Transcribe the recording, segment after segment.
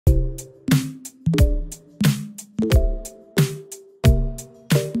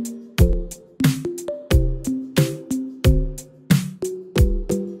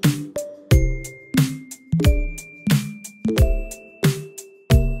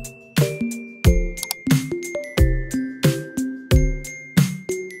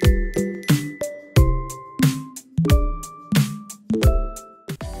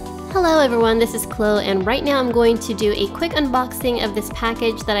everyone, this is Chloe, and right now I'm going to do a quick unboxing of this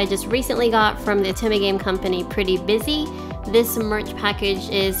package that I just recently got from the Otome game company, Pretty Busy. This merch package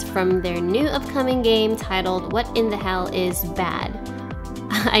is from their new upcoming game titled What in the Hell is Bad?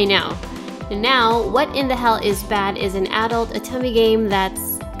 I know. Now, What in the Hell is Bad is an adult Otome game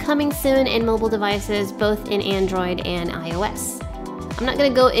that's coming soon in mobile devices, both in Android and iOS. I'm not going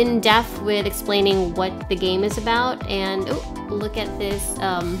to go in depth with explaining what the game is about, and look at this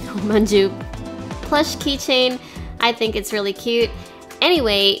Manju plush keychain. I think it's really cute.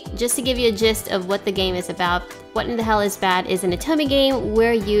 Anyway, just to give you a gist of what the game is about, What in the Hell is Bad is an Otome game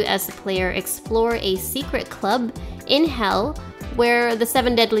where you as the player explore a secret club in hell where the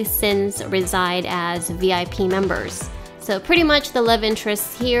 7 deadly sins reside as VIP members. So pretty much the love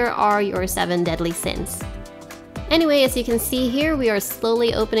interests here are your 7 deadly sins. Anyway, as you can see here, we are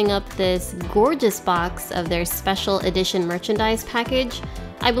slowly opening up this gorgeous box of their special edition merchandise package.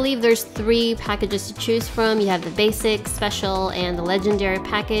 I believe there's 3 packages to choose from. You have the basic, special, and the legendary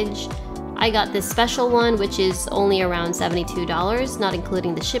package. I got this special one, which is only around $72, not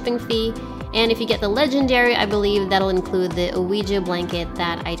including the shipping fee. And if you get the legendary, I believe that'll include the Ouija blanket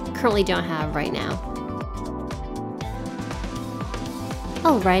that I currently don't have right now.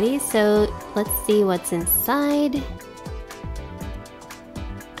 Alrighty, so let's see what's inside.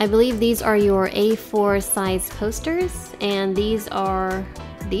 I believe these are your A4 size posters, and these are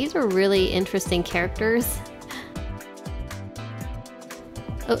really interesting characters.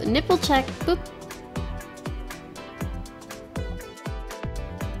 Oh, nipple check, boop.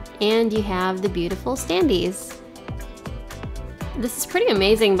 And you have the beautiful standees. This is pretty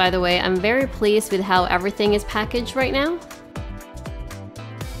amazing, by the way. I'm very pleased with how everything is packaged right now.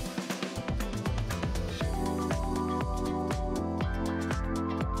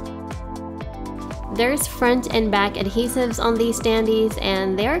 There's front and back adhesives on these standees,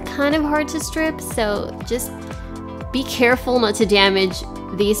 and they are kind of hard to strip, so just be careful not to damage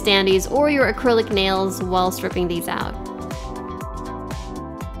these standees or your acrylic nails while stripping these out.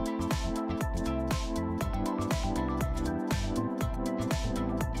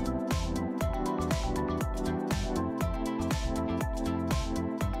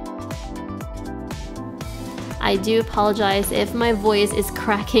 I do apologize if my voice is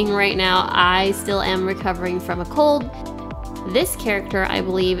cracking right now. I still am recovering from a cold. This character, I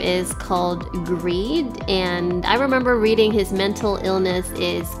believe, is called Greed, and I remember reading his mental illness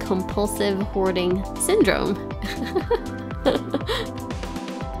is compulsive hoarding syndrome.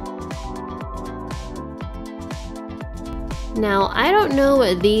 Now, I don't know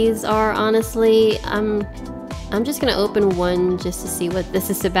what these are, honestly. I'm just gonna open one just to see what this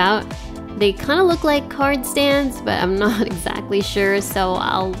is about. They kind of look like card stands, but I'm not exactly sure, so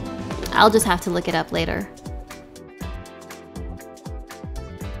I'll just have to look it up later.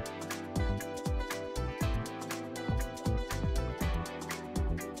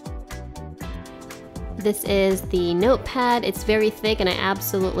 This is the notepad. It's very thick and I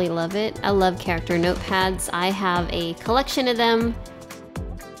absolutely love it. I love character notepads. I have a collection of them.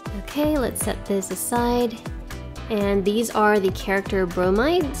 Okay, let's set this aside. And these are the character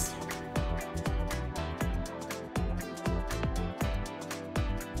bromides.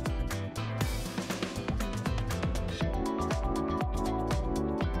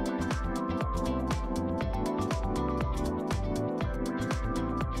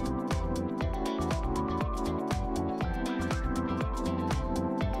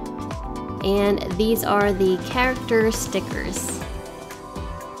 And these are the character stickers.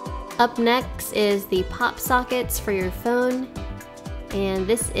 Up next is the pop sockets for your phone, and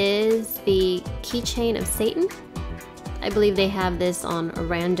this is the keychain of Satan. I believe they have this on a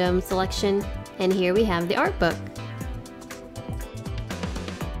random selection, and here we have the art book.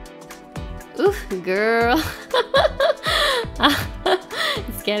 Oof, girl.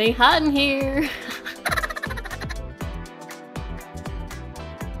 It's getting hot in here.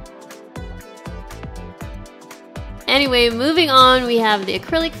 Anyway, moving on, we have the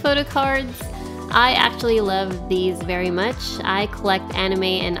acrylic photo cards. I actually love these very much. I collect anime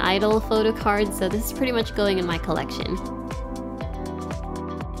and idol photo cards, so this is pretty much going in my collection.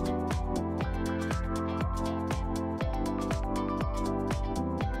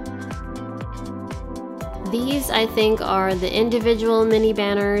 These, I think, are the individual mini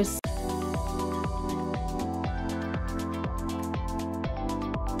banners.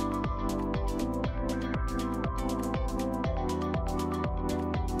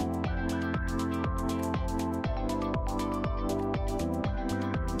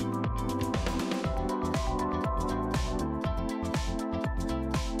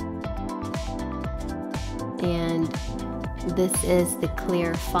 And this is the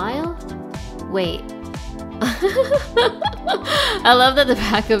clear file. Wait. I love that the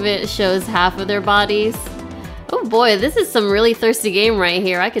back of it shows half of their bodies. Oh boy, this is some really thirsty game right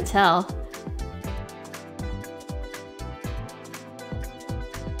here, I could tell.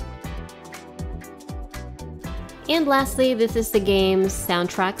 And lastly, this is the game's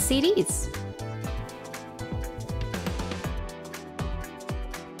soundtrack CDs.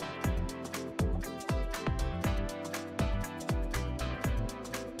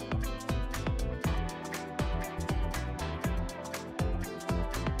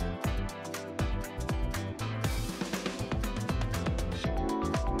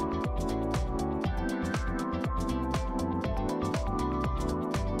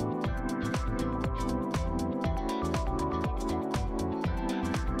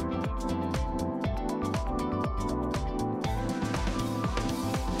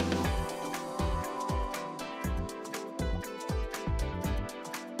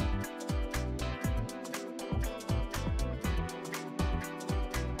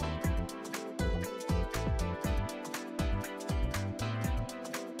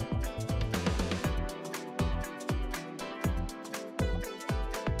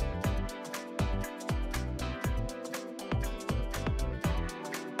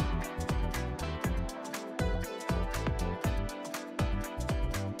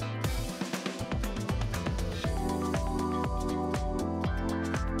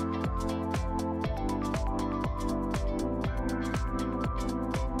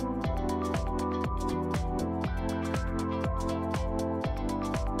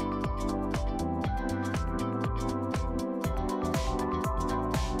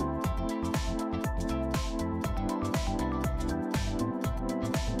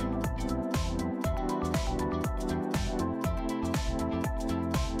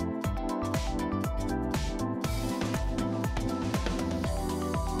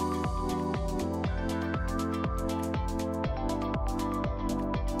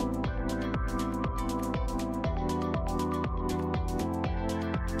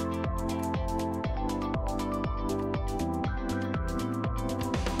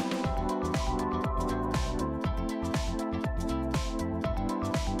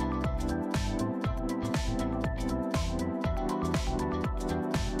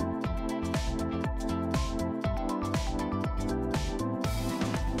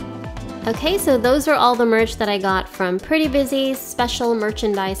 Okay, so those are all the merch that I got from Pretty Busy's special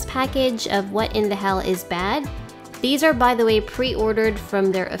merchandise package of What in the Hell is Bad. These are, by the way, pre-ordered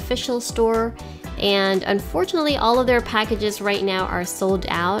from their official store, and unfortunately all of their packages right now are sold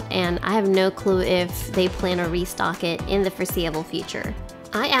out, and I have no clue if they plan to restock it in the foreseeable future.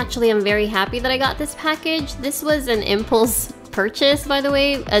 I actually am very happy that I got this package. This was an impulse purchase, by the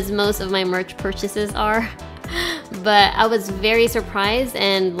way, as most of my merch purchases are. But I was very surprised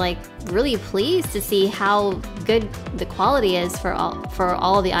and like really pleased to see how good the quality is for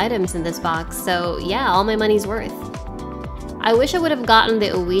all the items in this box. So yeah, all my money's worth. I wish I would have gotten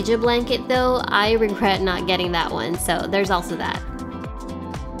the Ouija blanket though. I regret not getting that one, so there's also that.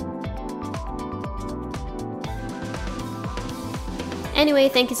 Anyway,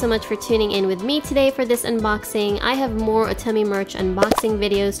 thank you so much for tuning in with me today for this unboxing. I have more Otome merch unboxing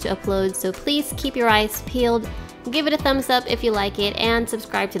videos to upload, so please keep your eyes peeled. Give it a thumbs up if you like it, and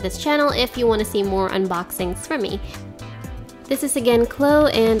subscribe to this channel if you want to see more unboxings from me. This is again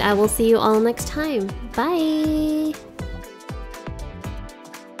Chloe, and I will see you all next time. Bye!